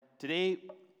Today,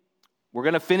 we're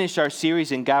going to finish our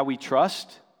series, In God We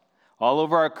Trust. All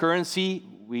over our currency,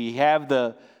 we have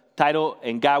the title,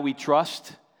 In God We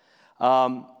Trust.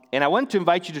 And I want to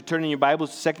invite you to turn in your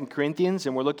Bibles to 2 Corinthians,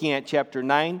 and we're looking at chapter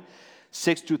 9,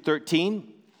 6 through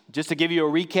 13. Just to give you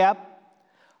a recap,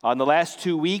 on the last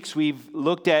 2 weeks, we've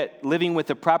looked at living with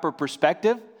a proper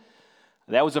perspective.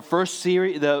 That was the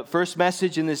first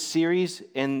message in this series,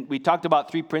 and we talked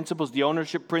about three principles: the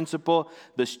ownership principle,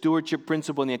 the stewardship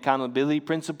principle, and the accountability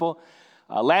principle.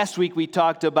 Last week, we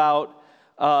talked about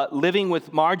living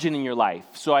with margin in your life.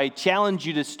 So I challenge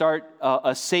you to start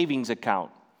a savings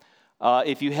account.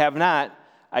 If you have not,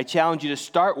 I challenge you to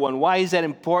start one. Why is that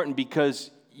important? Because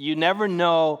you never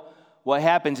know what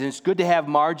happens, and it's good to have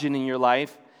margin in your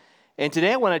life. And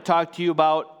today I want to talk to you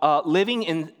about living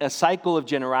in a cycle of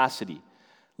generosity.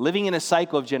 Living in a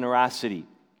cycle of generosity.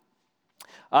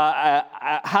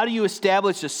 How do you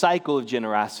establish a cycle of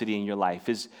generosity in your life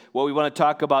is what we want to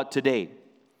talk about today.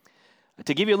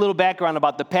 To give you a little background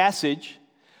about the passage,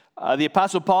 the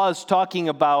Apostle Paul is talking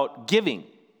about giving.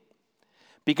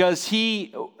 Because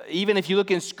even if you look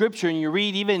in Scripture and you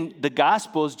read even the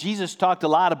Gospels, Jesus talked a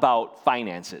lot about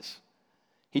finances.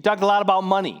 He talked a lot about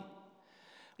money.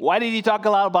 Why did he talk a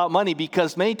lot about money?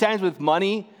 Because many times with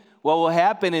money, what will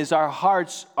happen is our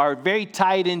hearts are very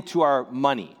tied into our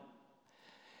money.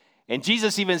 And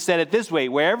Jesus even said it this way: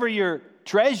 wherever your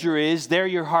treasure is, there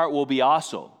your heart will be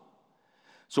also.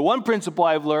 So one principle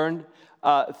I've learned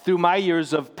through my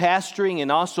years of pastoring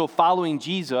and also following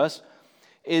Jesus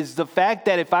is the fact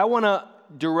that if I want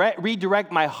to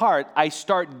redirect my heart, I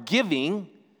start giving.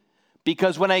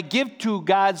 Because when I give to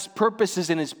God's purposes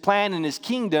and His plan and His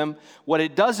kingdom, what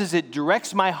it does is it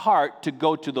directs my heart to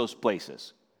go to those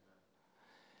places.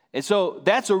 And so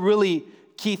that's a really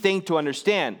key thing to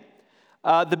understand.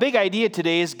 The big idea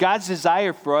today is God's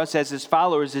desire for us as His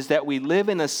followers is that we live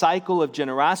in a cycle of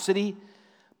generosity,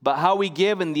 but how we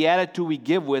give and the attitude we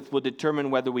give with will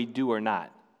determine whether we do or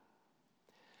not.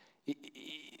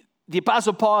 The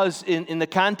Apostle Paul is, in the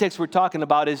context we're talking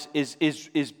about,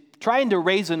 is trying to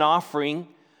raise an offering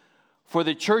for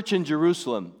the church in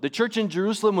Jerusalem. The church in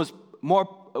Jerusalem was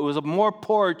a more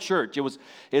poorer church. It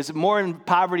was more in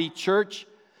poverty church.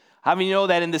 How many know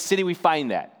that in the city we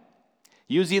find that?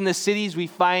 Usually in the cities we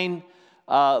find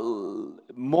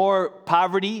more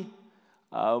poverty,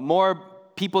 more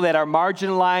people that are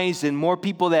marginalized, and more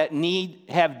people that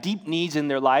have deep needs in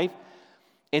their life.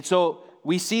 And so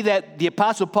we see that the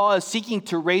Apostle Paul is seeking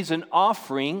to raise an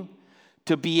offering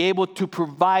to be able to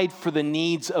provide for the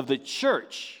needs of the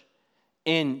church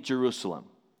in Jerusalem.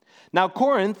 Now,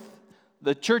 Corinth,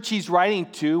 the church he's writing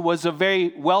to, was a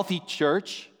very wealthy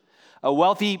church, a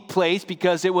wealthy place,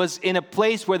 because it was in a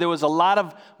place where there was a lot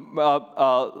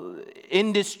of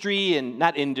industry, and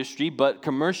not industry, but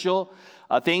commercial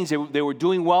things. They were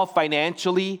doing well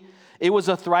financially. It was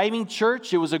a thriving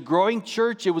church. It was a growing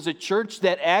church. It was a church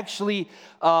that actually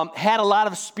had a lot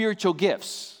of spiritual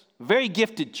gifts. Very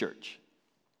gifted church.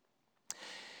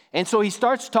 And so he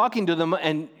starts talking to them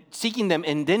and seeking them.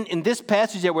 And then in this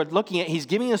passage that we're looking at, he's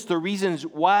giving us the reasons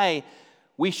why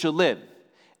we should live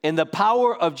and the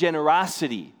power of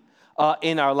generosity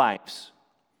in our lives.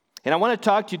 And I want to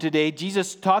talk to you today.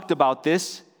 Jesus talked about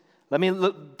this. Let me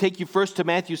take you first to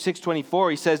Matthew 6:24.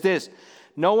 He says this: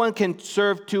 no one can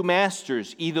serve two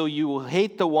masters. Either you will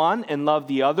hate the one and love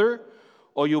the other,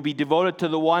 or you'll be devoted to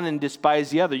the one and despise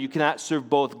the other. You cannot serve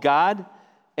both God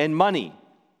and money.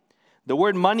 The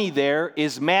word money there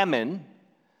is mammon.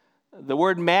 The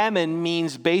word mammon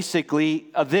means basically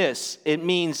this. It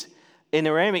means, in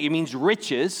Aramaic, it means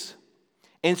riches.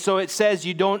 And so it says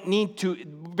you don't need to,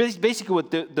 basically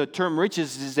what the term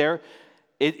riches is there,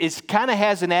 it kind of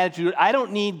has an attitude: I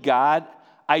don't need God,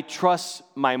 I trust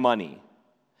my money.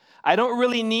 I don't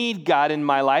really need God in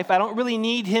my life. I don't really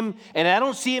need Him, and I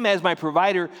don't see Him as my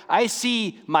provider. I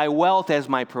see my wealth as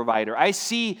my provider. I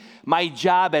see my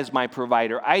job as my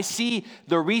provider. I see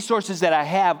the resources that I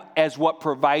have as what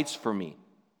provides for me.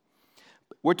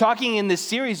 We're talking in this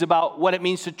series about what it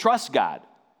means to trust God.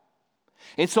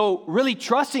 And so really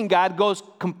trusting God goes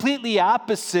completely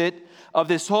opposite of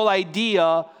this whole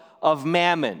idea of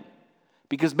mammon.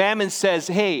 Because mammon says,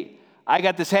 hey, I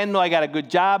got this handle, I got a good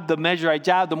job. The measure I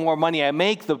job, the more money I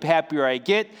make, the happier I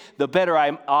get, the better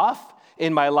I'm off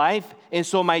in my life. And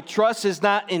so my trust is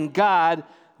not in God,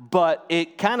 but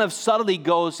it kind of subtly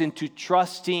goes into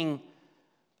trusting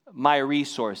my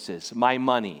resources, my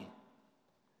money.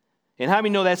 And how many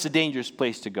know that's a dangerous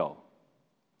place to go?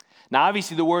 Now,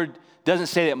 obviously, the word doesn't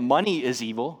say that money is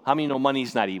evil. How many know money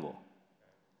is not evil?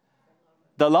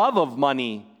 The love of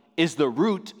money is the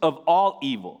root of all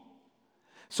evil.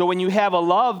 So when you have a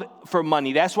love for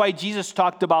money, that's why Jesus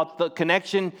talked about the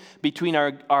connection between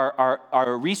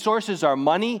our resources, our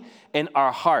money, and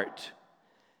our heart.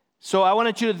 So I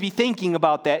wanted you to be thinking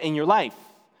about that in your life.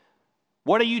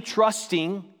 What are you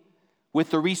trusting with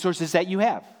the resources that you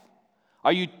have?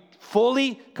 Are you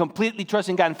fully, completely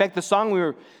trusting God? In fact, the song we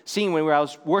were singing when I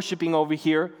was worshiping over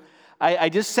here, I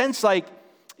just sensed like,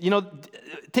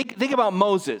 think about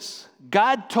Moses.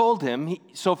 God told him,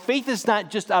 so faith is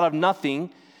not just out of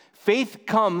nothing. Faith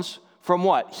comes from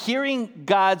what? Hearing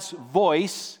God's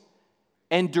voice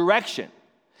and direction.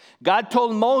 God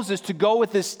told Moses to go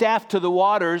with his staff to the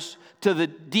waters, to the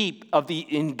deep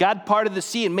and God parted the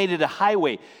sea and made it a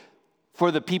highway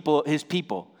for the people, his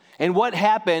people. And what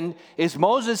happened is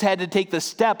Moses had to take the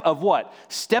step of what?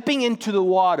 Stepping into the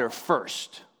water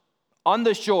first, on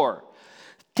the shore,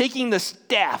 taking the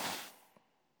staff.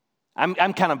 I'm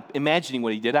kind of imagining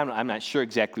what he did. I'm not sure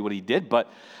exactly what he did,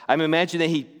 but I'm imagining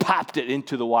that he popped it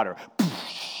into the water.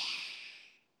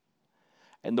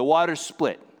 And the water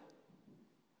split.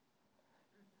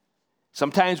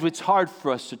 Sometimes it's hard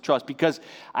for us to trust because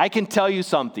I can tell you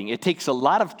something. It takes a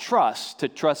lot of trust to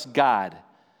trust God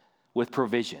with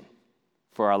provision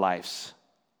for our lives.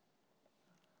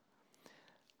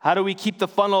 How do we keep the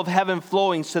funnel of heaven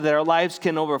flowing so that our lives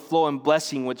can overflow in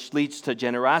blessing, which leads to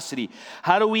generosity?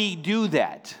 How do we do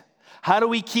that? How do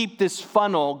we keep this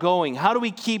funnel going? How do we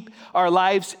keep our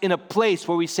lives in a place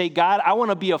where we say, God, I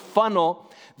want to be a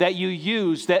funnel that you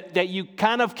use, that you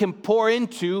kind of can pour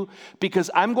into, because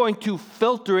I'm going to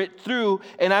filter it through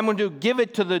and I'm going to give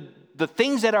it to the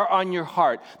things that are on your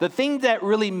heart, the things that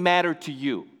really matter to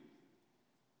you.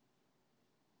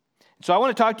 So I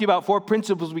want to talk to you about 4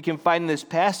 principles we can find in this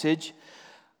passage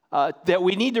that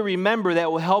we need to remember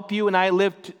that will help you and I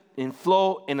live and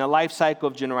flow in a life cycle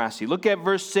of generosity. Look at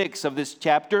verse 6 of this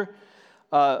chapter,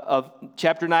 of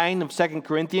chapter 9 of 2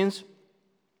 Corinthians.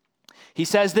 He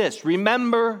says this,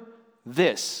 remember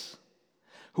this,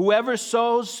 whoever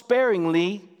sows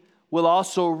sparingly will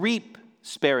also reap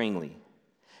sparingly,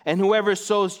 and whoever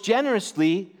sows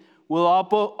generously will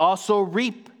also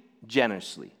reap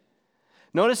generously.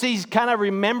 Notice he's kind of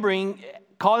remembering,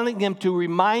 calling them to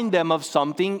remind them of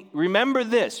something. Remember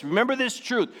this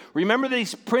truth. Remember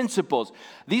these principles.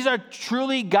 These are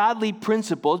truly godly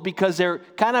principles because they're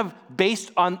kind of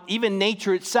based on even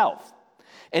nature itself.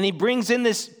 And he brings in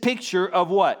this picture of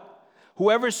what?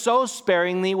 Whoever sows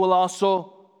sparingly will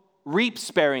also reap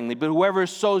sparingly, but whoever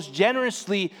sows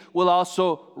generously will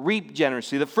also reap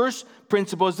generously. The first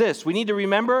principle is this. We need to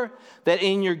remember that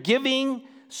in your giving,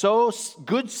 sow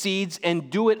good seeds and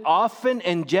do it often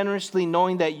and generously,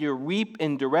 knowing that you reap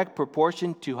in direct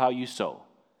proportion to how you sow.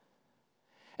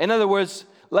 In other words,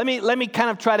 let me kind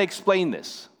of try to explain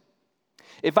this.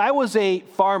 If I was a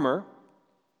farmer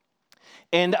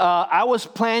and I was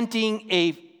planting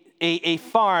a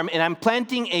farm and I'm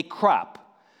planting a crop,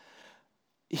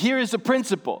 here is the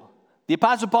principle. The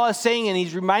Apostle Paul is saying, and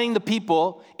he's reminding the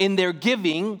people in their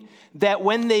giving that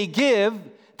when they give,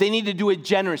 they need to do it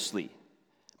generously.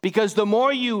 Because the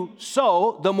more you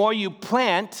sow, the more you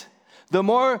plant, the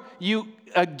more you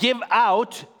give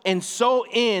out and sow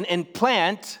in and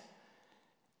plant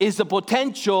is the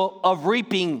potential of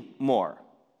reaping more.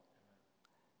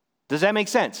 Does that make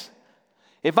sense?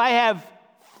 If I have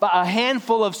a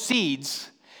handful of seeds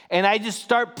and I just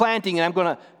start planting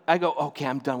and I go, okay,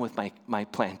 I'm done with my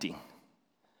planting.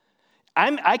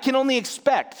 I can only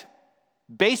expect,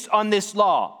 based on this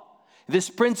law, this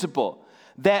principle,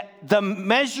 that the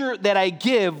measure that I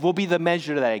give will be the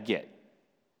measure that I get.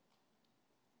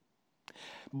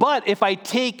 But if I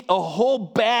take a whole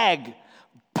bag,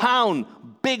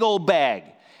 big old bag,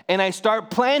 and I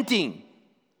start planting,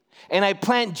 and I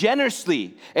plant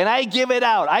generously, and I give it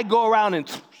out, I go around and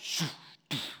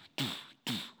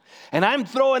I'm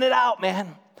throwing it out,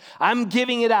 man. I'm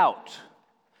giving it out.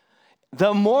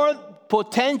 The more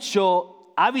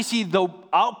potential, obviously the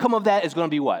outcome of that is going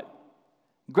to be what?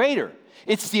 Greater.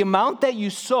 It's the amount that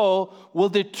you sow will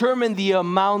determine the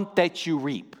amount that you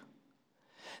reap.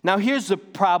 Now, here's the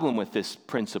problem with this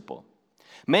principle.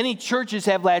 Many churches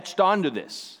have latched onto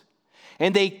this,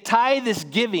 and they tie this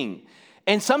giving,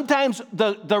 and sometimes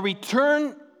the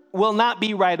return will not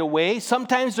be right away.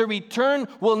 Sometimes the return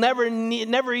we'll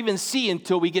never even see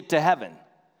until we get to heaven.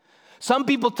 Some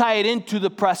people tie it into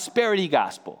the prosperity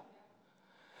gospel.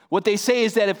 What they say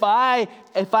is that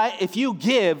if you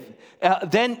give,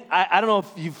 then I don't know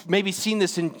if you've maybe seen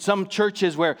this in some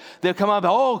churches where they'll come up,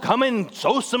 come and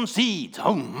sow some seeds.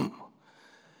 And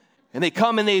they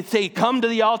come and they say, come to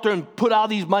the altar and put all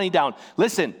these money down.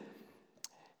 Listen,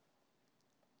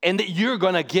 and that you're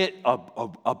going to get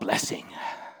a blessing.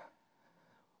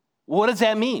 What does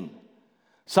that mean?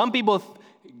 Some people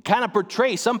kind of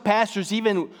portray, some pastors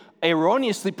even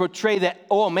erroneously portray that,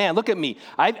 oh man, look at me.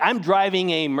 I'm driving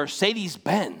a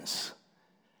Mercedes-Benz.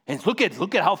 And look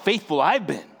at how faithful I've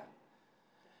been.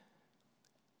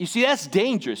 You see, that's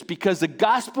dangerous because the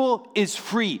gospel is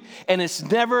free and it's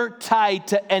never tied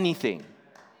to anything.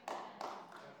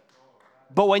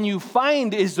 But when you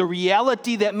find is the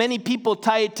reality that many people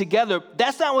tie it together,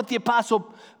 that's not what the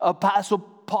Apostle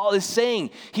Paul is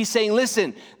saying. He's saying,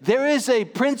 listen, there is a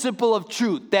principle of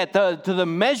truth that to the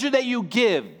measure that you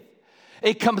give,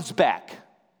 it comes back.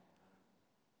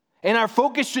 And our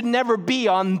focus should never be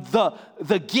on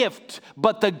the gift,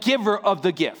 but the giver of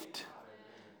the gift.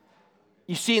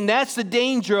 You see, and that's the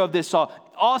danger of this all.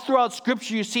 All throughout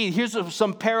Scripture you see, here's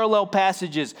some parallel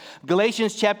passages.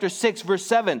 Galatians chapter 6, verse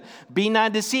 7. Be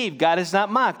not deceived, God is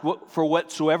not mocked. For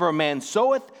whatsoever a man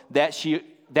soweth, that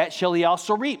shall he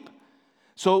also reap.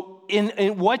 So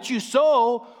in what you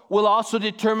sow will also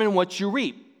determine what you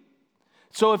reap.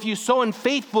 So if you sow in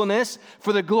faithfulness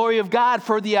for the glory of God,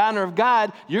 for the honor of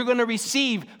God, you're going to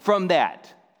receive from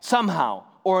that somehow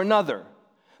or another.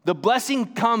 The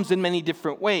blessing comes in many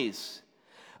different ways.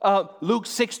 Luke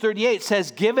 6:38 says,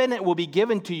 given it will be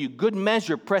given to you, good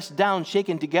measure, pressed down,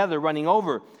 shaken together, running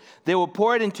over. They will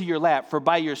pour it into your lap, for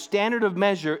by your standard of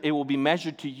measure, it will be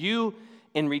measured to you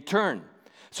in return.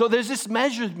 So there's this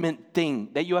measurement thing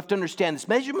that you have to understand, this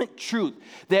measurement truth,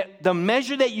 that the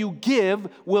measure that you give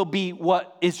will be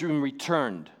what is in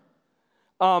returned.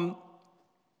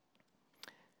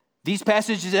 These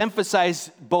passages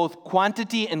emphasize both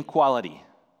quantity and quality.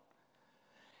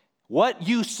 What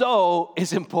you sow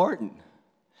is important.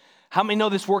 How many know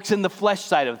this works in the flesh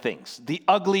side of things, the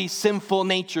ugly, sinful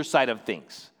nature side of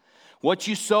things? What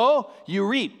you sow, you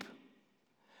reap.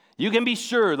 You can be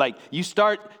sure, like you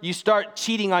start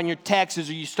cheating on your taxes,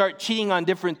 or you start cheating on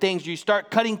different things, or you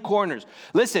start cutting corners.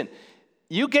 Listen,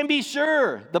 you can be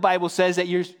sure, the Bible says, that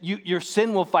your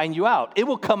sin will find you out. It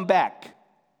will come back.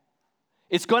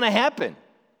 It's going to happen.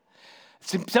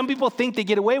 Some people think they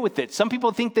get away with it. Some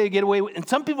people think they get away with it. And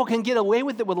some people can get away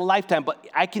with it with a lifetime. But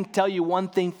I can tell you one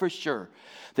thing for sure.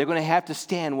 They're going to have to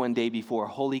stand one day before a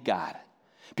holy God.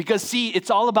 Because, see,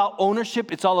 it's all about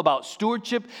ownership. It's all about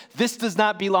stewardship. This does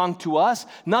not belong to us.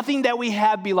 Nothing that we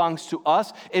have belongs to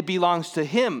us. It belongs to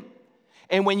Him.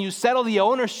 And when you settle the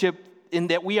ownership in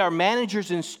that we are managers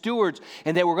and stewards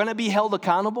and that we're going to be held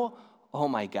accountable, oh,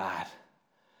 my God,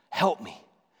 help me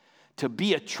to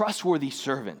be a trustworthy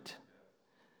servant.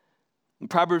 And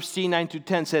Proverbs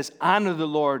 9-10 says, honor the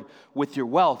Lord with your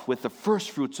wealth, with the first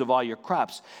fruits of all your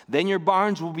crops. Then your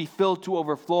barns will be filled to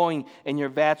overflowing, and your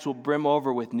vats will brim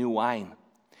over with new wine.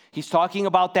 He's talking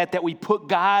about that we put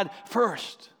God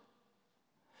first.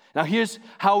 Now here's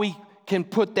how we can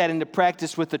put that into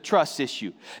practice with the trust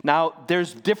issue. Now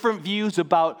there's different views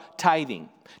about tithing.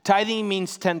 Tithing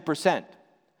means 10%.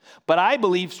 But I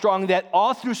believe strongly that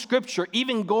all through Scripture,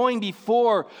 even going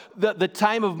before the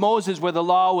time of Moses where the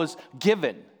law was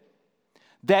given,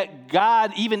 that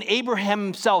God, even Abraham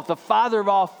himself, the father of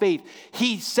all faith,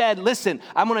 he said, listen,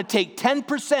 I'm going to take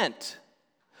 10%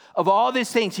 of all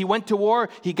these things. He went to war,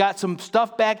 he got some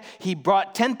stuff back, he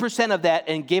brought 10% of that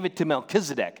and gave it to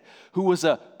Melchizedek, who was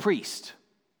a priest.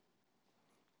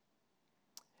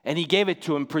 And he gave it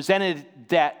to him, presented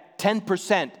that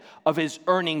 10% of his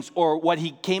earnings, or what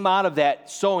he came out of that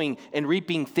sowing and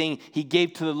reaping thing, he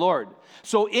gave to the Lord.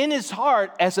 So in his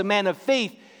heart, as a man of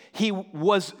faith, he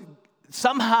was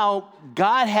somehow,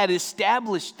 God had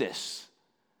established this,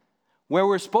 where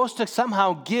we're supposed to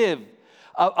somehow give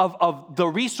of the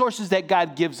resources that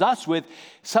God gives us with,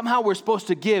 somehow we're supposed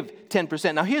to give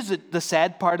 10%. Now here's the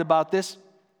sad part about this,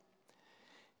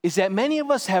 is that many of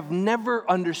us have never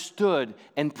understood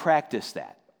and practiced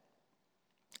that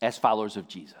as followers of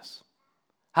Jesus.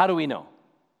 How do we know?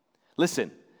 Listen,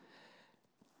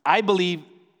 I believe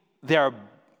there are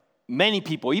many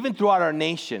people, even throughout our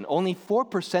nation, only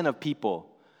 4% of people,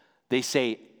 they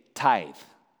say tithe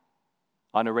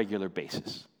on a regular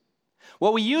basis.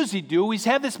 What we usually do is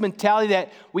have this mentality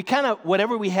that we kind of,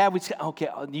 whatever we have, we say, okay,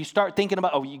 you start thinking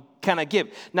about, you kind of give.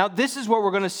 Now, this is where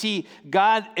we're going to see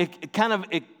God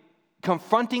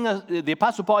confronting us, the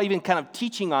Apostle Paul even kind of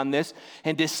teaching on this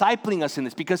and discipling us in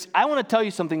this, because I want to tell you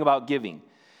something about giving.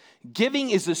 Giving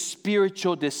is a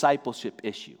spiritual discipleship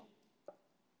issue.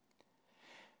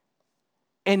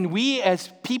 And we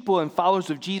as people and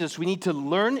followers of Jesus, we need to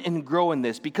learn and grow in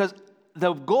this, because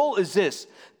the goal is this,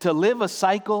 to live a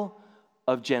cycle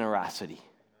of generosity.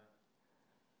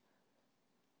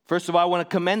 First of all, I want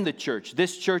to commend the church.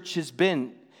 This church has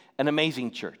been an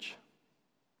amazing church.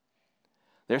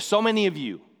 There's so many of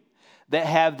you that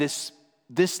have this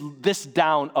this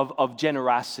down of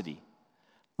generosity.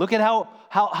 Look at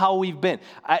how we've been.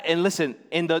 And listen,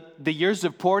 in the years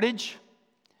of Portage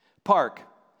Park,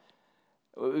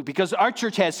 because our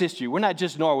church has history. We're not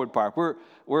just Norwood Park.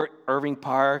 We're Irving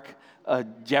Park,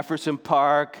 Jefferson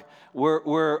Park.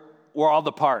 We're all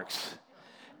the parks.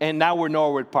 And now we're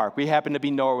Norwood Park. We happen to be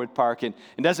Norwood Park. And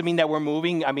it doesn't mean that we're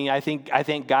moving. I mean, I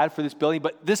thank God for this building.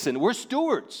 But listen, we're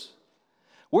stewards.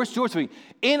 We're stewards.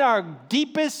 In our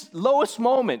deepest, lowest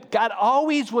moment, God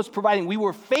always was providing. We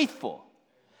were faithful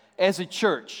as a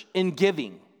church in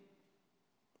giving.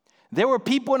 There were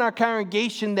people in our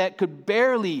congregation that could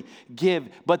barely give,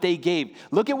 but they gave.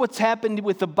 Look at what's happened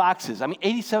with the boxes. I mean,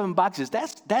 87 boxes.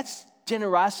 That's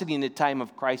generosity in a time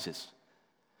of crisis.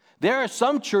 There are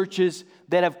some churches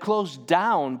that have closed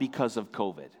down because of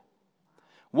COVID.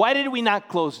 Why did we not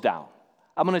close down?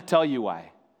 I'm going to tell you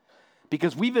why.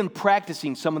 Because we've been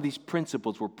practicing some of these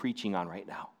principles we're preaching on right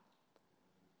now.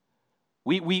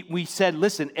 We said,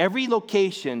 listen, every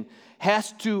location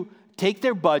has to take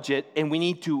their budget and we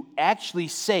need to actually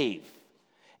save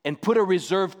and put a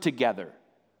reserve together.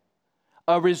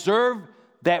 A reserve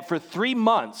that for 3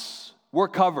 months we're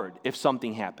covered if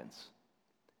something happens.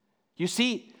 You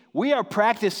see, we are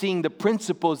practicing the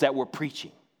principles that we're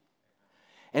preaching.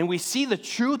 And we see the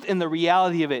truth and the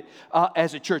reality of it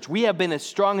as a church. We have been as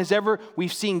strong as ever.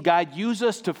 We've seen God use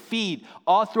us to feed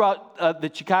all throughout the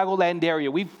Chicagoland area.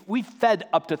 We've fed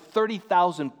up to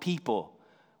 30,000 people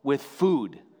with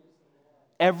food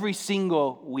every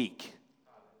single week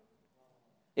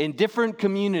in different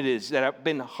communities that have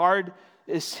been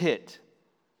hardest hit.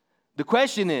 The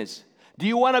question is, do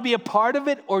you want to be a part of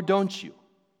it or don't you?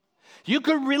 You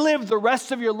could relive the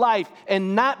rest of your life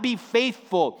and not be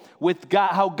faithful with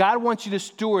God, how God wants you to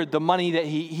steward the money that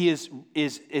He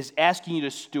is asking you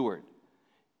to steward.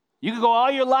 You could go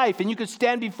all your life and you could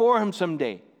stand before Him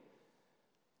someday.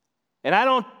 And I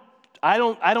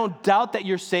don't doubt that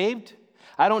you're saved.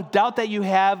 I don't doubt that you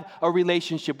have a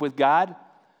relationship with God.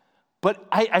 But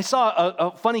I saw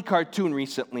a funny cartoon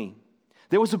recently.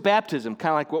 There was a baptism,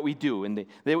 kind of like what we do. And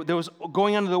there was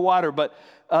going under the water, but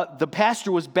the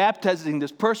pastor was baptizing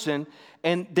this person,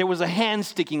 and there was a hand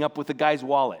sticking up with the guy's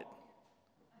wallet.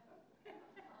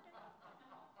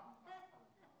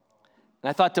 And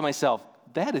I thought to myself,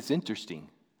 that is interesting.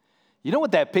 You know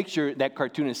what that picture, that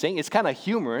cartoon is saying? It's kind of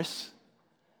humorous.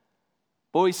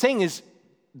 But what he's saying is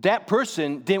that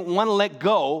person didn't want to let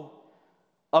go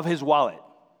of his wallet.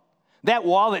 That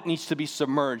wallet needs to be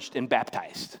submerged and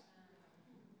baptized.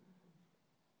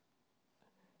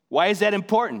 Why is that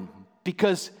important?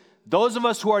 Because those of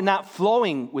us who are not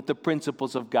flowing with the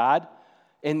principles of God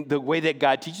and the way that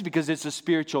God teaches, because it's a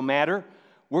spiritual matter,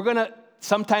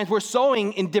 sometimes we're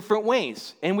sowing in different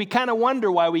ways. And we kind of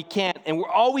wonder why we can't. And we're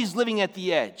always living at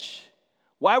the edge.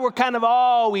 Why we're kind of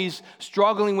always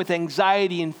struggling with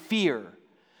anxiety and fear.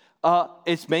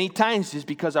 It's many times is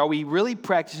because are we really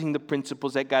practicing the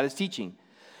principles that God is teaching?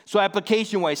 So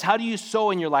application-wise, how do you sow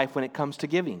in your life when it comes to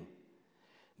giving?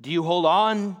 Do you hold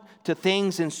on to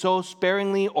things and sow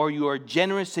sparingly, or you are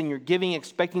generous in your giving,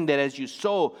 expecting that as you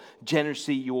sow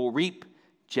generously, you will reap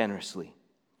generously?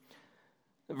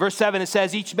 Verse 7, it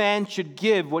says, each man should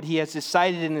give what he has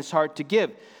decided in his heart to give,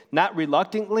 not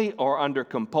reluctantly or under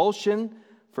compulsion,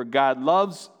 for God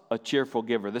loves a cheerful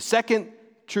giver. The second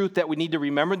truth that we need to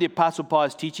remember, the Apostle Paul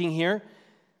is teaching here,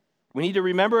 we need to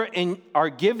remember in our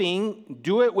giving,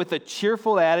 do it with a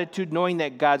cheerful attitude, knowing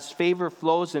that God's favor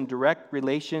flows in direct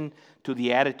relation to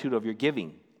the attitude of your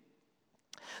giving.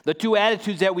 The two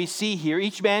attitudes that we see here,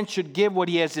 each man should give what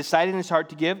he has decided in his heart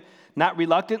to give, not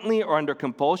reluctantly or under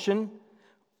compulsion,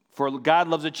 for God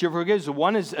loves a cheerful giver. So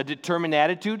one is a determined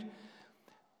attitude.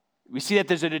 We see that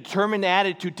there's a determined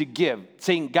attitude to give,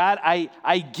 saying, God,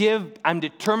 I give, I'm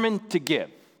determined to give.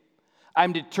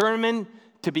 I'm determined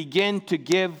to begin to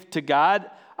give to God.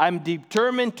 I'm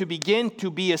determined to begin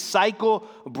to be a cycle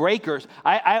breaker.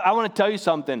 I want to tell you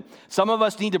something. Some of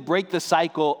us need to break the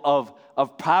cycle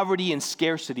of poverty and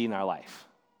scarcity in our life.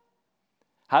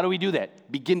 How do we do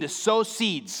that? Begin to sow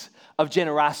seeds of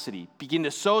generosity. Begin to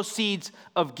sow seeds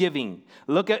of giving.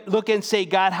 Look and say,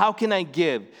 God, how can I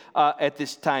give at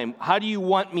this time? How do you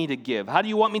want me to give? How do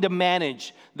you want me to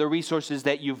manage the resources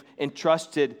that you've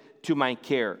entrusted to my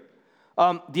care?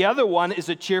 The other one is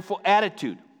a cheerful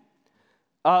attitude.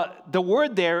 The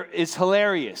word there is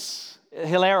hilarious.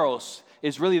 Hilaros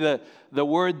is really the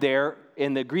word there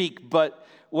in the Greek. But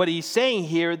what he's saying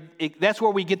here, that's where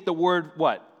we get the word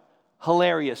what?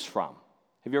 Hilarious from.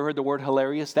 Have you ever heard the word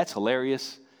hilarious? That's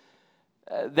hilarious.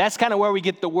 That's kind of where we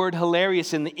get the word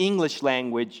hilarious in the English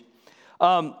language.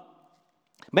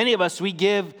 Many of us, we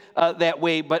give that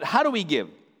way, but how do we give?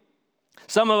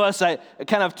 Some of us, I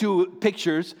kind of two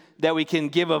pictures that we can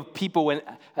give of people when,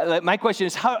 my question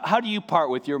is, how do you part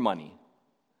with your money?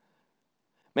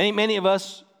 Many of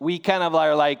us, we kind of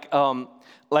are like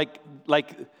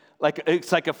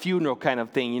it's like a funeral kind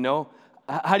of thing, you know?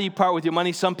 How do you part with your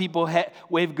money? Some people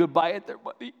wave goodbye at their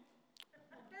money.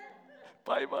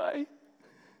 Bye-bye.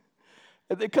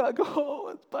 And they kind of go, oh,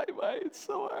 it's bye-bye. It's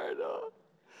so hard. Oh.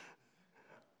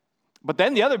 But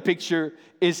then the other picture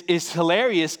is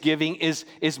hilarious giving, is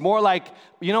more like,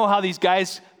 you know how these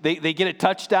guys, they get a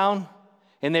touchdown,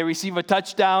 and they receive a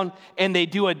touchdown, and they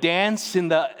do a dance in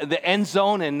the end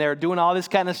zone, and they're doing all this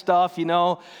kind of stuff, you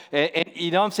know, and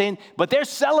you know what I'm saying? But they're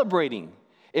celebrating.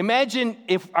 Imagine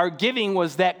if our giving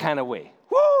was that kind of way.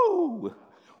 Woo!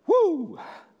 Woo!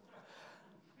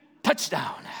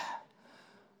 Touchdown.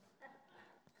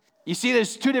 You see,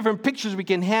 there's two different pictures we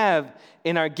can have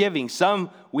in our giving.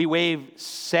 Some, we wave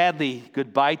sadly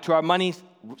goodbye to our money.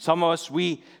 Some of us,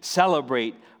 we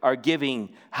celebrate our giving.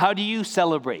 How do you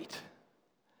celebrate?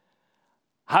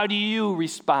 How do you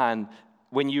respond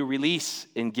when you release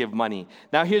and give money?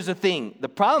 Now, here's the thing. The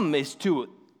problem is, too,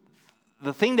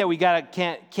 the thing that we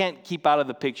can't keep out of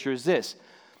the picture is this.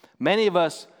 Many of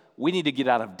us, we need to get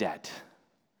out of debt.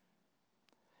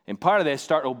 And part of that is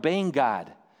start obeying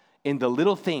God in the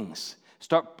little things.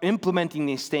 Start implementing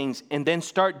these things, and then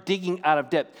start digging out of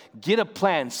debt. Get a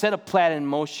plan. Set a plan in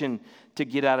motion to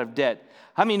get out of debt.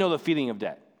 How many know the feeling of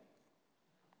debt?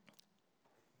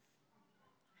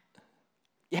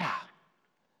 Yeah.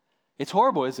 It's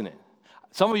horrible, isn't it?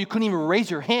 Some of you couldn't even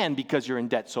raise your hand because you're in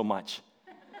debt so much.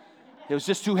 It was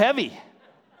just too heavy.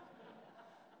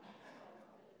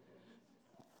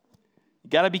 You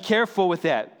got to be careful with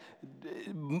that.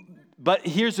 But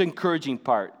here's the encouraging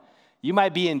part. You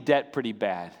might be in debt pretty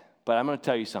bad, but I'm going to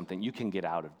tell you something. You can get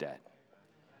out of debt.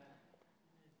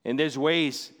 And there's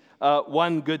ways.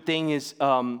 One good thing is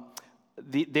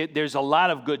there's a lot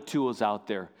of good tools out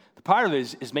there. The part of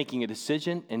it is making a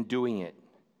decision and doing it.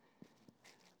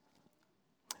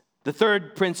 The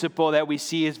third principle that we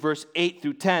see is verse 8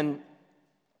 through 10.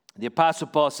 The Apostle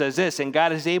Paul says this, and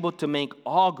God is able to make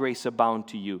all grace abound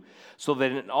to you, so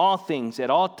that in all things, at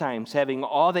all times, having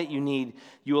all that you need,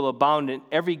 you will abound in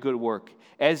every good work.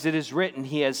 As it is written,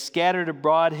 he has scattered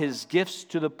abroad his gifts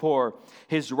to the poor.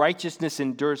 His righteousness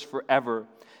endures forever.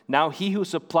 Now he who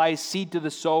supplies seed to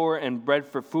the sower and bread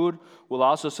for food will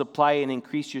also supply and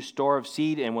increase your store of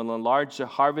seed and will enlarge the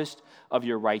harvest of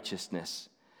your righteousness.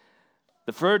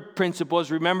 The third principle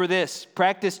is, remember this,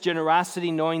 practice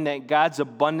generosity knowing that God's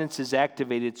abundance is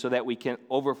activated so that we can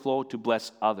overflow to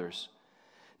bless others.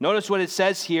 Notice what it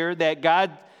says here, that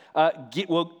God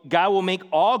will make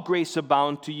all grace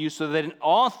abound to you so that in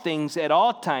all things, at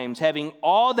all times, having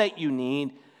all that you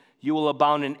need, you will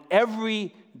abound in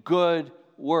every good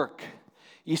work.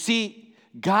 You see,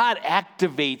 God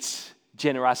activates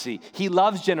generosity. He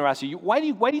loves generosity. Why do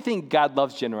you think God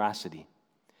loves generosity?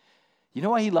 You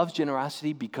know why he loves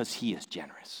generosity? Because he is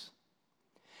generous.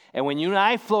 And when you and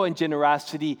I flow in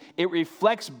generosity, it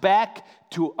reflects back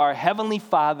to our Heavenly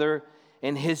Father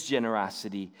and his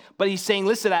generosity. But he's saying,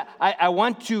 listen, I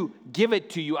want to give it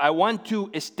to you. I want to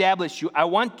establish you. I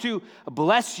want to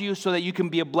bless you so that you can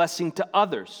be a blessing to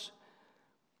others.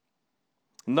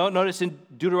 Notice in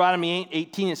Deuteronomy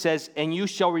 18 it says, and you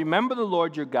shall remember the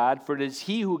Lord your God, for it is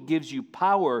he who gives you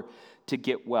power to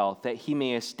get wealth, that he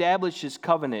may establish his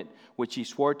covenant, which he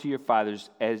swore to your fathers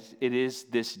as it is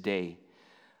this day.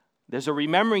 There's a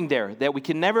remembering there that we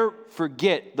can never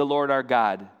forget the Lord our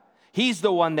God. He's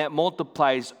the one that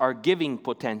multiplies our giving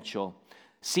potential,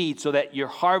 seed, so that your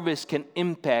harvest can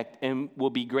impact and will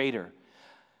be greater.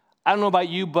 I don't know about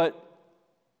you, but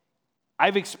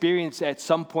I've experienced at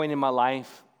some point in my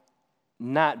life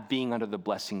not being under the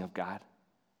blessing of God.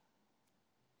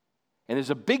 And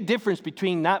there's a big difference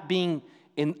between not being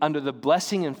under the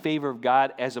blessing and favor of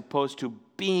God as opposed to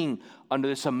being under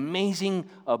this amazing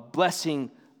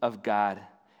blessing of God.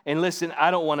 And listen,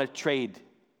 I don't want to trade.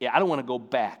 I don't want to go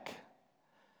back.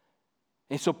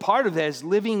 And so part of that is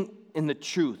living in the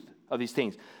truth of these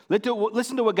things.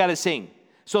 Listen to what God is saying.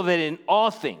 So that in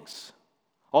all things,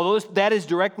 although that is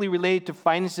directly related to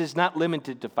finances, not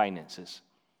limited to finances,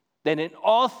 that in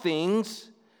all things,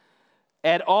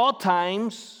 at all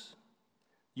times,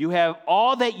 you have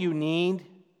all that you need,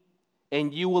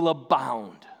 and you will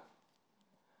abound.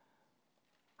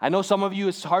 I know some of you,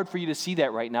 it's hard for you to see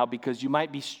that right now because you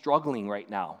might be struggling right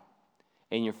now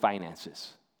in your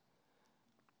finances.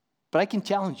 But I can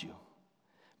challenge you.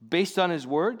 Based on his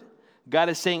word, God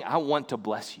is saying, I want to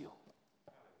bless you.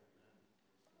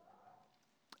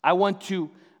 I want to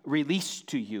release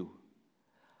to you.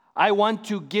 I want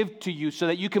to give to you so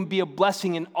that you can be a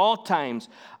blessing in all times.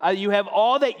 You have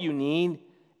all that you need,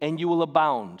 and you will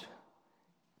abound.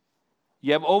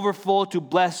 You have overflow to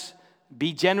bless,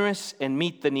 be generous, and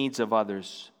meet the needs of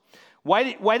others.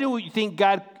 Why do you think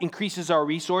God increases our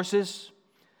resources?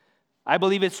 I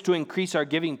believe it's to increase our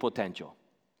giving potential.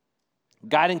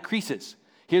 God increases.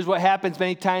 Here's what happens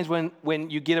many times when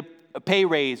you get a pay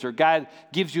raise or God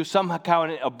gives you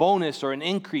somehow a bonus or an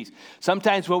increase.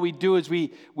 Sometimes what we do is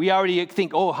we already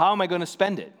think, oh, how am I going to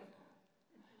spend it?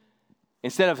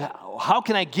 Instead of, how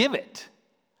can I give it?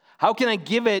 How can I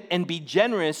give it and be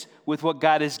generous with what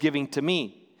God is giving to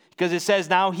me? Because it says,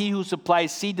 now he who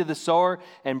supplies seed to the sower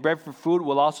and bread for food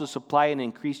will also supply and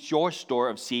increase your store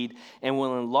of seed and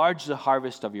will enlarge the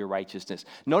harvest of your righteousness.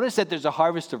 Notice that there's a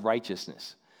harvest of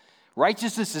righteousness.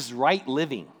 Righteousness is right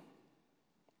living.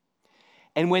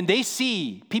 And when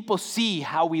people see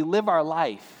how we live our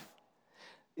life,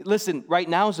 listen, right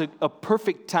now is a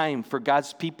perfect time for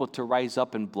God's people to rise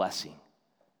up in blessing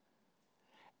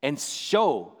and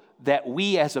show that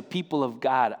we as a people of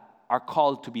God are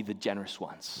called to be the generous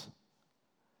ones.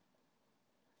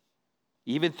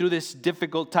 Even through this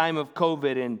difficult time of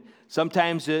COVID, and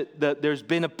sometimes there's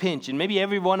been a pinch, and maybe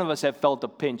every one of us have felt a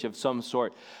pinch of some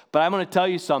sort. But I'm going to tell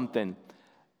you something.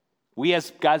 We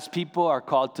as God's people are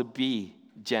called to be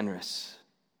generous.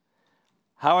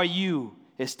 How are you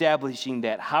establishing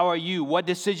that? What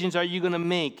decisions are you going to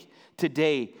make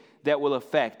today that will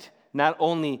affect not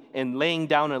only in laying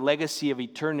down a legacy of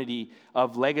eternity,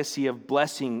 of legacy of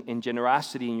blessing and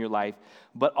generosity in your life,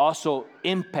 but also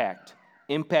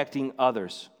impacting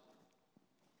others?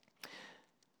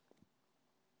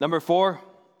 Number 4,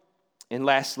 and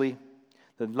lastly,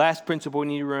 the last principle we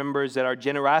need to remember is that our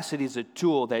generosity is a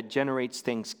tool that generates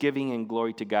thanksgiving and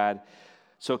glory to God.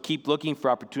 So keep looking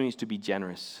for opportunities to be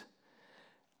generous.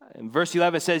 In verse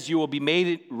 11 it says, you will be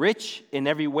made rich in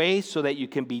every way so that you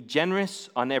can be generous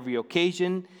on every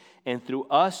occasion, and through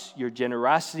us your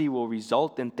generosity will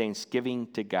result in thanksgiving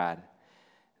to God.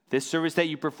 This service that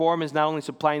you perform is not only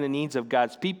supplying the needs of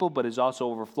God's people, but is also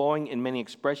overflowing in many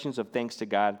expressions of thanks to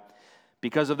God.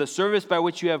 Because of the service by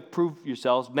which you have proved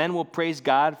yourselves, men will praise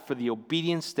God for the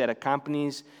obedience that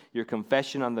accompanies your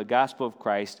confession on the gospel of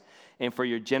Christ and for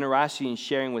your generosity in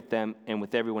sharing with them and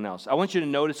with everyone else. I want you to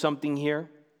notice something here,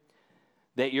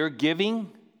 that your giving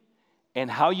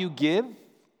and how you give,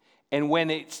 and when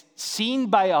it's seen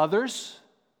by others,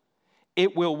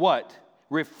 it will what?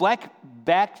 Reflect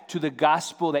back to the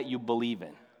gospel that you believe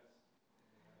in.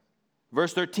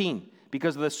 Verse 13,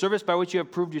 because of the service by which you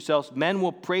have proved yourselves, men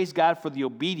will praise God for the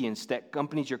obedience that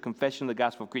accompanies your confession of the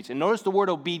gospel of Christ. And notice the word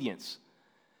obedience,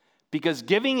 because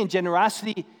giving and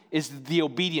generosity is the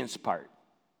obedience part.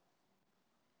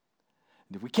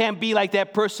 We can't be like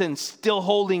that person still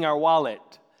holding our wallet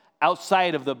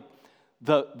outside of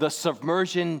the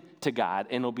submersion to God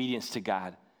and obedience to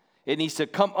God. It needs to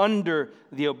come under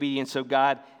the obedience of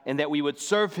God, and that we would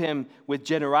serve him with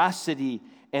generosity,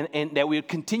 and that we would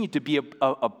continue to be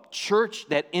a church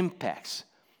that impacts.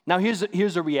 Now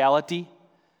here's a reality.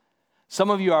 Some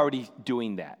of you are already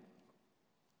doing that.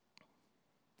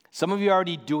 Some of you are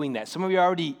already doing that. Some of you are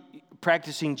already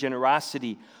practicing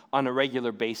generosity on a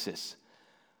regular basis.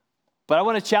 But I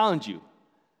want to challenge you.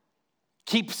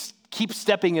 Keep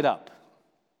stepping it up.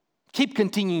 Keep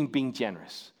continuing being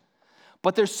generous.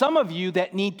 But there's some of you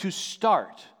that need to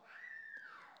start.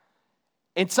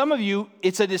 And some of you,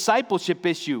 it's a discipleship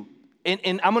issue.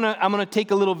 And I'm gonna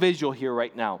take a little visual here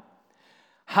right now.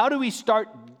 How do we start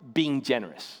being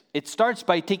generous? It starts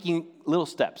by taking little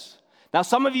steps. Now,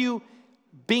 some of you,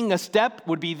 being a step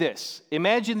would be this.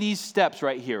 Imagine these steps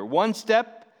right here. One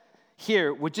step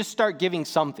here would just start giving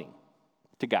something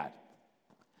to God.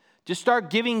 Just start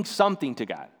giving something to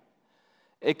God.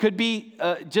 It could be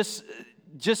just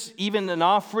even an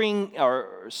offering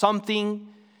or something,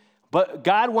 but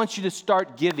God wants you to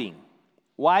start giving.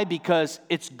 Why? Because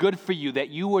it's good for you that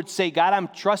you would say, God, I'm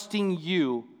trusting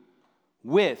you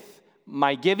with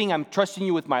my giving. I'm trusting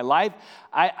you with my life.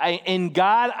 In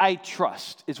God, I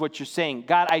trust, is what you're saying.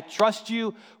 God, I trust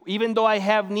you. Even though I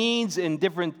have needs and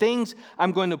different things,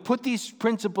 I'm going to put these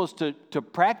principles to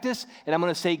practice, and I'm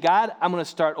going to say, God, I'm going to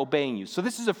start obeying you. So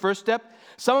this is the first step.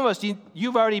 Some of us,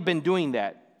 you've already been doing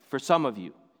that for some of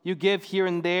you. You give here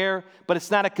and there, but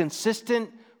it's not a consistent,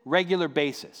 regular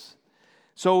basis.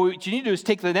 So what you need to do is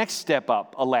take the next step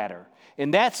up a ladder.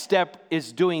 And that step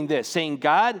is doing this, saying,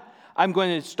 God, I'm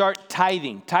going to start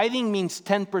tithing. Tithing means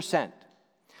 10%.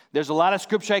 There's a lot of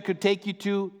scripture I could take you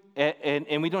to,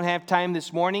 and we don't have time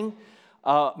this morning.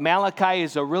 Malachi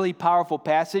is a really powerful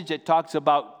passage that talks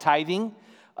about tithing,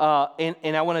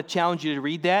 and I want to challenge you to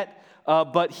read that.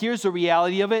 But here's the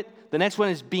reality of it. The next one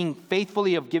is being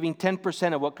faithfully of giving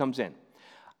 10% of what comes in.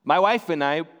 My wife and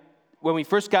I, when we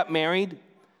first got married,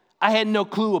 I had no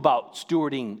clue about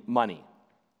stewarding money.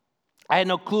 I had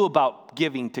no clue about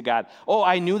giving to God. Oh,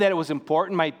 I knew that it was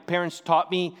important. My parents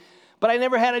taught me, but I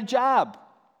never had a job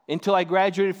until I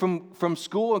graduated from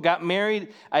school and got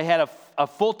married. I had a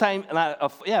full-time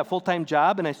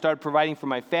job, and I started providing for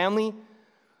my family.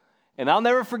 And I'll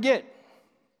never forget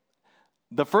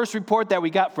the first report that we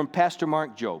got from Pastor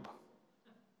Mark Job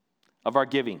of our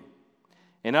giving.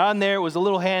 And on there was a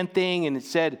little hand thing, and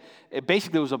it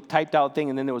basically was a typed out thing,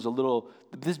 and then there was a little,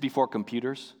 this is before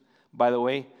computers, by the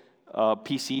way,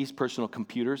 PCs, personal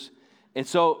computers. And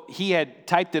so he had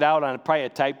typed it out on probably a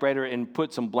typewriter and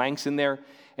put some blanks in there,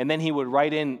 and then he would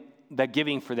write in the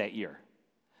giving for that year.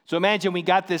 So imagine we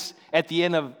got this at the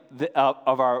end of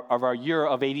our year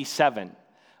of 87.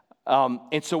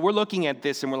 And so we're looking at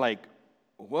this, and we're like,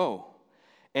 whoa.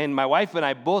 And my wife and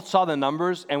I both saw the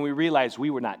numbers, and we realized we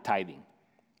were not tithing.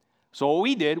 So what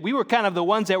we did, we were kind of the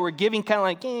ones that were giving, kind of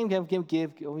like,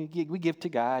 we give to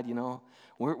God, you know.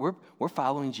 We're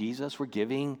following Jesus, we're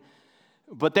giving.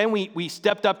 But then we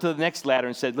stepped up to the next ladder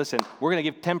and said, listen, we're going to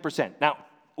give 10%. Now,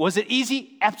 was it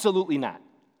easy? Absolutely not.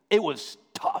 It was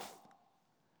tough.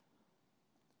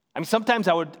 I mean, sometimes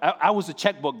I was a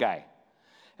checkbook guy,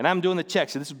 and I'm doing the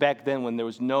checks. And this was back then when there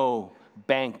was no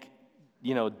bank,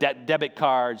 you know, debit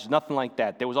cards, nothing like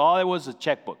that. There was a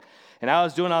checkbook. And I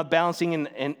was doing all balancing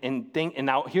and thing. And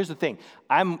now here's the thing: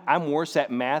 I'm worse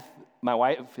at math. My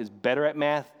wife is better at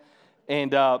math,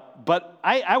 but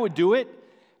I would do it,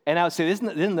 and I would say, this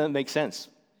doesn't make sense.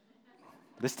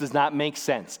 This does not make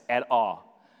sense at all.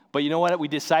 But you know what? We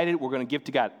decided we're going to give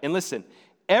to God. And listen,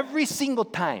 every single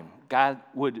time God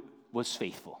was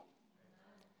faithful.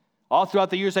 All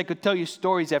throughout the years, I could tell you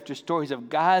stories after stories of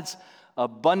God's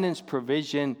abundance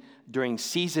provision during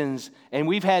seasons, and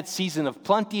we've had seasons of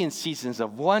plenty and seasons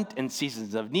of want and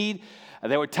seasons of need.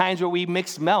 There were times where we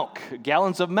mixed milk,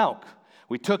 gallons of milk.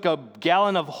 We took a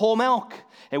gallon of whole milk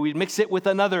and we'd mix it with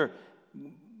another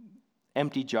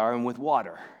empty jar and with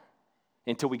water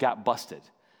until we got busted.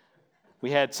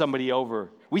 We had somebody over.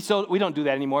 We don't do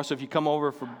that anymore, so if you come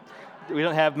over we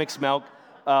don't have mixed milk.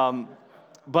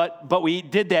 But we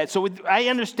did that. So I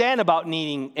understand about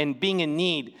needing and being in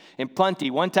need and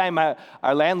plenty. One time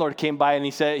our landlord came by and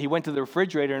he said he went to the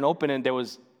refrigerator and opened it and there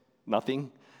was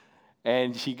nothing.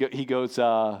 And he goes,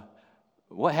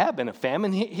 what happened? A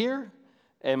famine here?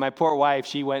 And my poor wife,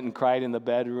 she went and cried in the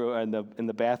bedroom in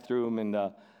the bathroom.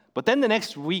 But then the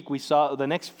next week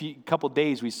couple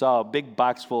days we saw a big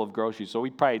box full of groceries. So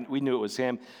we knew it was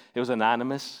him. It was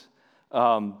anonymous.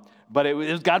 But it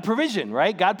was God provision,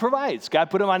 right? God provides. God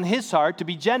put him on his heart to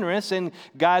be generous, and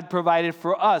God provided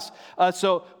for us.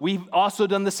 So we've also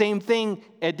done the same thing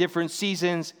at different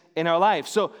seasons in our life.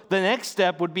 So the next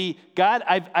step would be, God,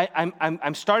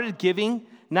 I'm started giving.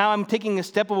 Now I'm taking a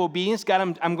step of obedience.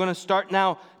 God, I'm going to start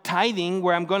now tithing,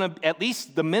 where I'm going to at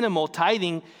least the minimal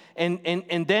tithing,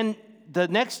 and then the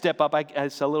next step up.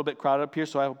 It's a little bit crowded up here,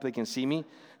 so I hope they can see me.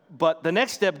 But the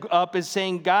next step up is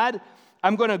saying, God,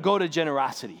 I'm going to go to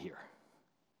generosity here.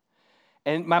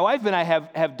 And my wife and I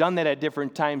have done that at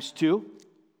different times too.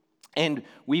 And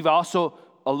we've also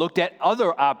looked at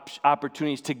other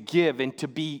opportunities to give and to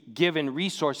be given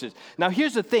resources. Now,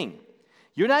 here's the thing.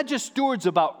 You're not just stewards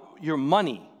about your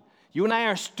money. You and I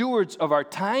are stewards of our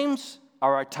time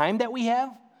that we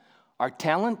have, our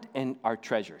talent, and our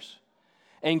treasures.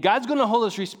 And God's going to hold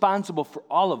us responsible for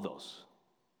all of those.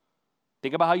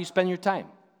 Think about how you spend your time.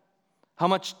 How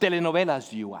much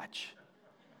telenovelas do you watch?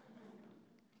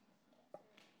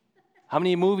 How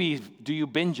many movies do you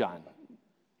binge on?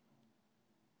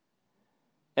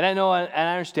 And I know, and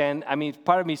I understand. I mean,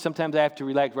 part of me, sometimes I have to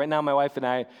relax. Right now, my wife and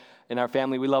I, and our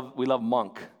family, we love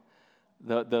Monk.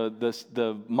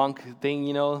 The Monk thing,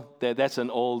 you know, that's an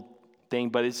old thing,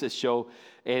 but it's a show,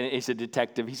 and it's a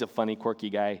detective. He's a funny, quirky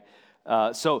guy.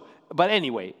 But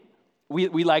anyway,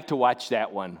 we like to watch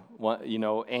that one, you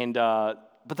know. And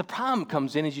but the problem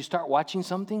comes in is you start watching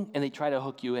something, and they try to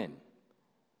hook you in.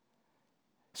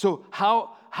 So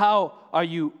how are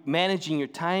you managing your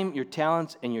time, your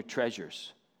talents, and your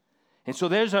treasures? And so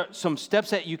there's some steps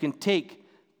that you can take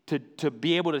to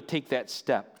be able to take that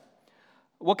step.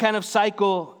 What kind of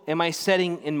cycle am I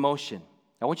setting in motion?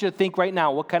 I want you to think right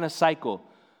now, what kind of cycle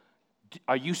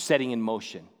are you setting in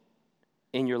motion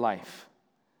in your life?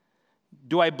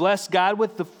 Do I bless God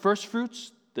with the first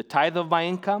fruits, the tithe of my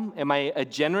income? Am I a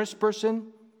generous person?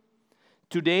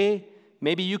 Today,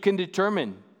 maybe you can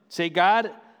determine, say,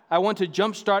 God, I want to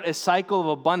jumpstart a cycle of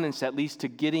abundance that leads to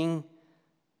giving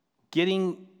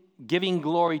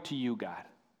glory to you, God.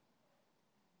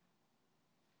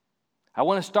 I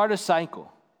want to start a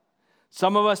cycle.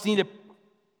 Some of us need to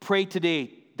pray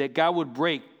today that God would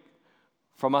break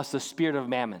from us the spirit of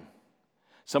mammon.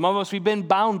 Some of us, we've been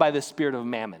bound by the spirit of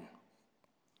mammon.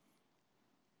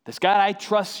 This God, I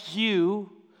trust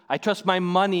you. I trust my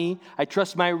money. I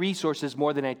trust my resources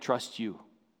more than I trust you.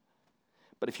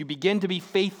 But if you begin to be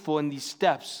faithful in these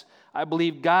steps, I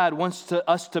believe God wants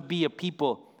us to be a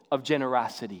people of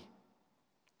generosity.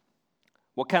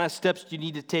 What kind of steps do you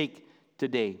need to take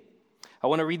today? I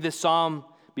want to read this psalm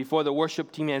before the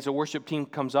worship team. As the worship team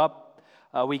comes up,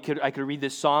 I could read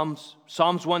this Psalms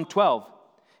 112.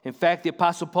 In fact, the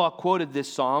Apostle Paul quoted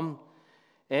this psalm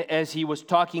as he was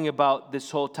talking about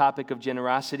this whole topic of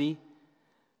generosity.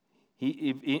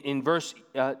 In verse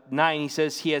 9, he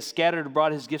says, he has scattered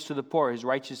abroad his gifts to the poor. His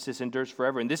righteousness endures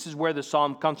forever. And this is where the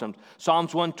psalm comes from.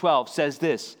 Psalms 112 says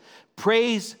this,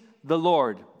 praise the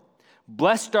Lord.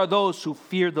 Blessed are those who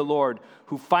fear the Lord,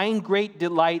 who find great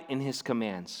delight in his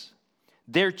commands.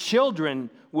 Their children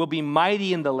will be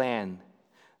mighty in the land.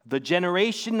 The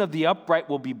generation of the upright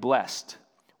will be blessed.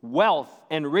 Wealth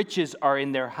and riches are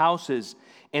in their houses,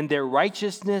 and their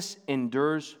righteousness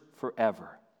endures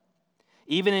forever.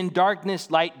 Even in darkness,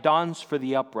 light dawns for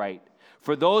the upright,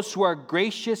 for those who are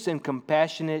gracious and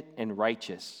compassionate and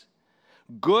righteous.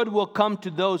 Good will come to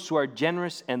those who are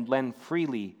generous and lend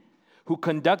freely, who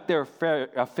conduct their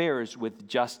affairs with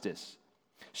justice.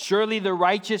 Surely the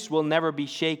righteous will never be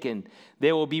shaken.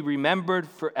 They will be remembered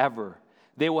forever.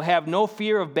 They will have no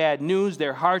fear of bad news.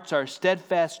 Their hearts are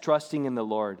steadfast, trusting in the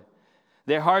Lord.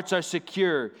 Their hearts are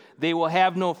secure. They will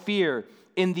have no fear.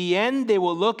 In the end, they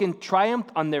will look in triumph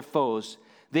on their foes.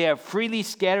 They have freely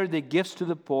scattered the gifts to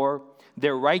the poor.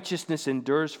 Their righteousness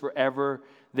endures forever.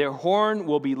 Their horn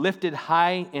will be lifted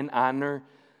high in honor.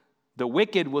 The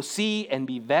wicked will see and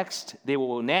be vexed. They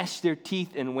will gnash their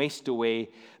teeth and waste away.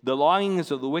 The longings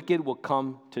of the wicked will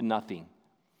come to nothing.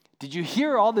 Did you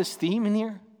hear all this theme in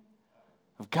here?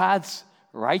 Of God's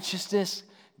righteousness,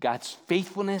 God's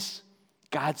faithfulness,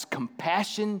 God's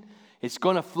compassion. It's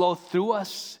going to flow through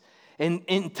us. And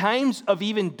in times of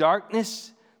even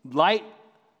darkness, light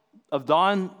of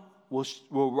dawn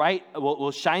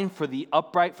will shine for the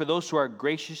upright, for those who are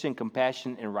gracious and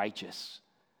compassionate and righteous.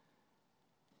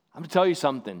 I'm going to tell you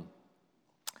something.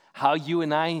 How you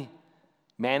and I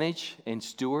manage and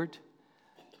steward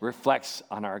reflects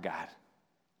on our God.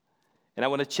 And I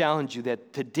want to challenge you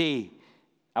that today,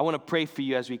 I want to pray for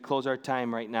you as we close our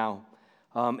time right now.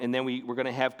 And then we're going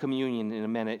to have communion in a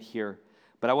minute here.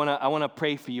 But I want to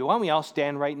pray for you. Why don't we all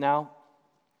stand right now?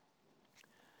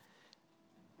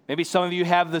 Maybe some of you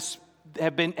have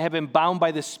been bound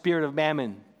by the spirit of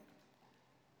mammon.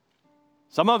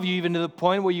 Some of you even to the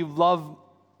point where you love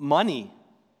money.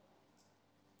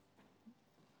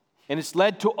 And it's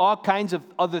led to all kinds of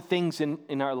other things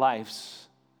in our lives.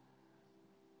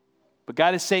 But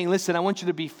God is saying, listen, I want you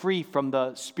to be free from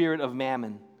the spirit of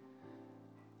mammon.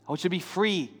 I want you to be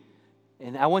free.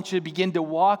 And I want you to begin to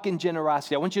walk in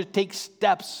generosity. I want you to take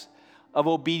steps of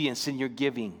obedience in your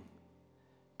giving.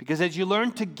 Because as you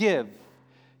learn to give,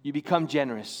 you become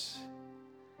generous.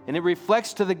 And it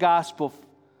reflects to the gospel.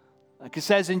 Like it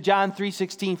says in John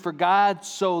 3:16, for God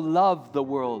so loved the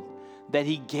world that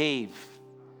he gave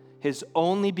his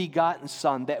only begotten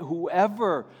Son, that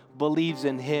whoever believes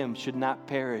in him should not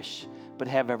perish, but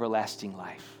have everlasting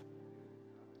life.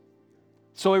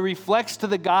 So it reflects to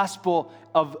the gospel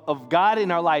of God in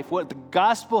our life, what the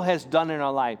gospel has done in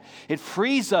our life. It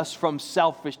frees us from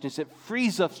selfishness. It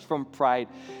frees us from pride.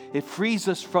 It frees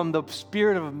us from the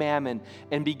spirit of mammon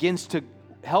and begins to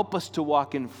help us to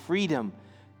walk in freedom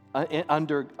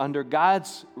under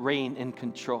God's reign and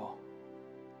control.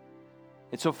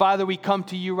 And so, Father, we come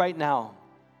to you right now.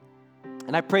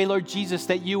 And I pray, Lord Jesus,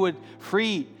 that you would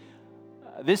free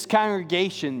this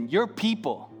congregation, your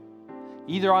people,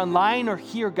 either online or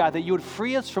here, God, that you would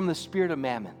free us from the spirit of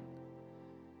mammon.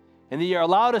 And that you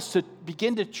allowed us to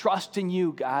begin to trust in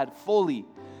you, God, fully.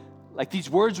 Like these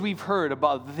words we've heard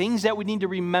about the things that we need to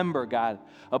remember, God,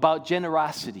 about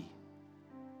generosity.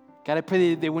 God, I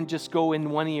pray that they wouldn't just go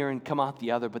in one ear and come out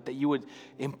the other, but that you would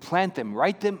implant them,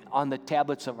 write them on the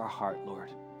tablets of our heart, Lord.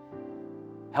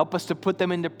 Help us to put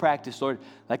them into practice, Lord.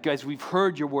 Like as we've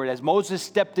heard your word, as Moses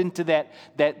stepped into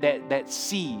that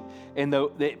sea and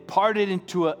it parted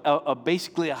into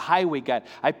basically a highway, God.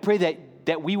 I pray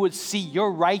that we would see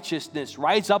your righteousness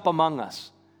rise up among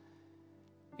us.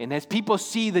 And as people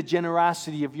see the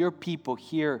generosity of your people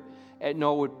here at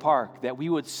Norwood Park, that we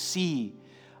would see,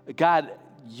 God,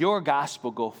 your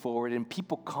gospel go forward and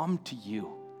people come to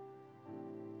you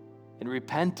in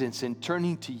repentance and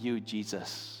turning to you,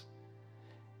 Jesus.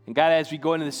 And God, as we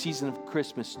go into the season of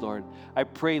Christmas, Lord, I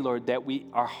pray, Lord, that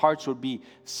our hearts would be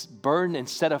burned and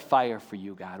set afire for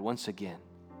you, God, once again.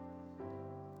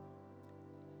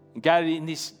 And God, in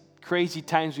these crazy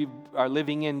times we are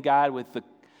living in, God, with the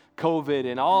COVID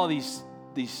and all these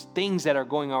things that are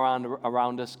going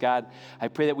around us, God, I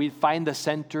pray that we'd find the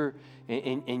center,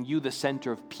 in you, the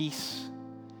center of peace.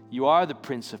 You are the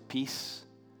Prince of Peace.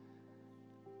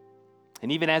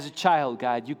 And even as a child,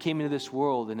 God, you came into this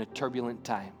world in a turbulent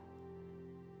time.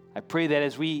 I pray that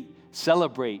as we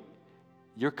celebrate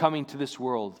your coming to this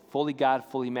world, fully God,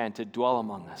 fully man, to dwell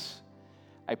among us,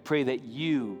 I pray that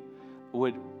you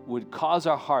would cause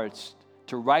our hearts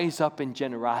to rise up in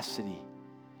generosity,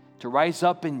 to rise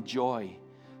up in joy,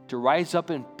 to rise up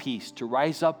in peace, to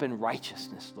rise up in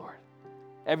righteousness, Lord.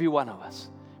 Every one of us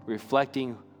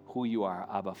reflecting who you are,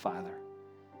 Abba Father.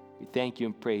 We thank you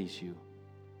and praise you.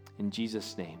 In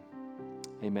Jesus' name,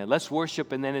 amen. Let's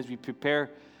worship, and then as we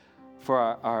prepare for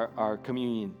our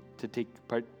communion, to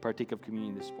partake of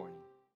communion this morning.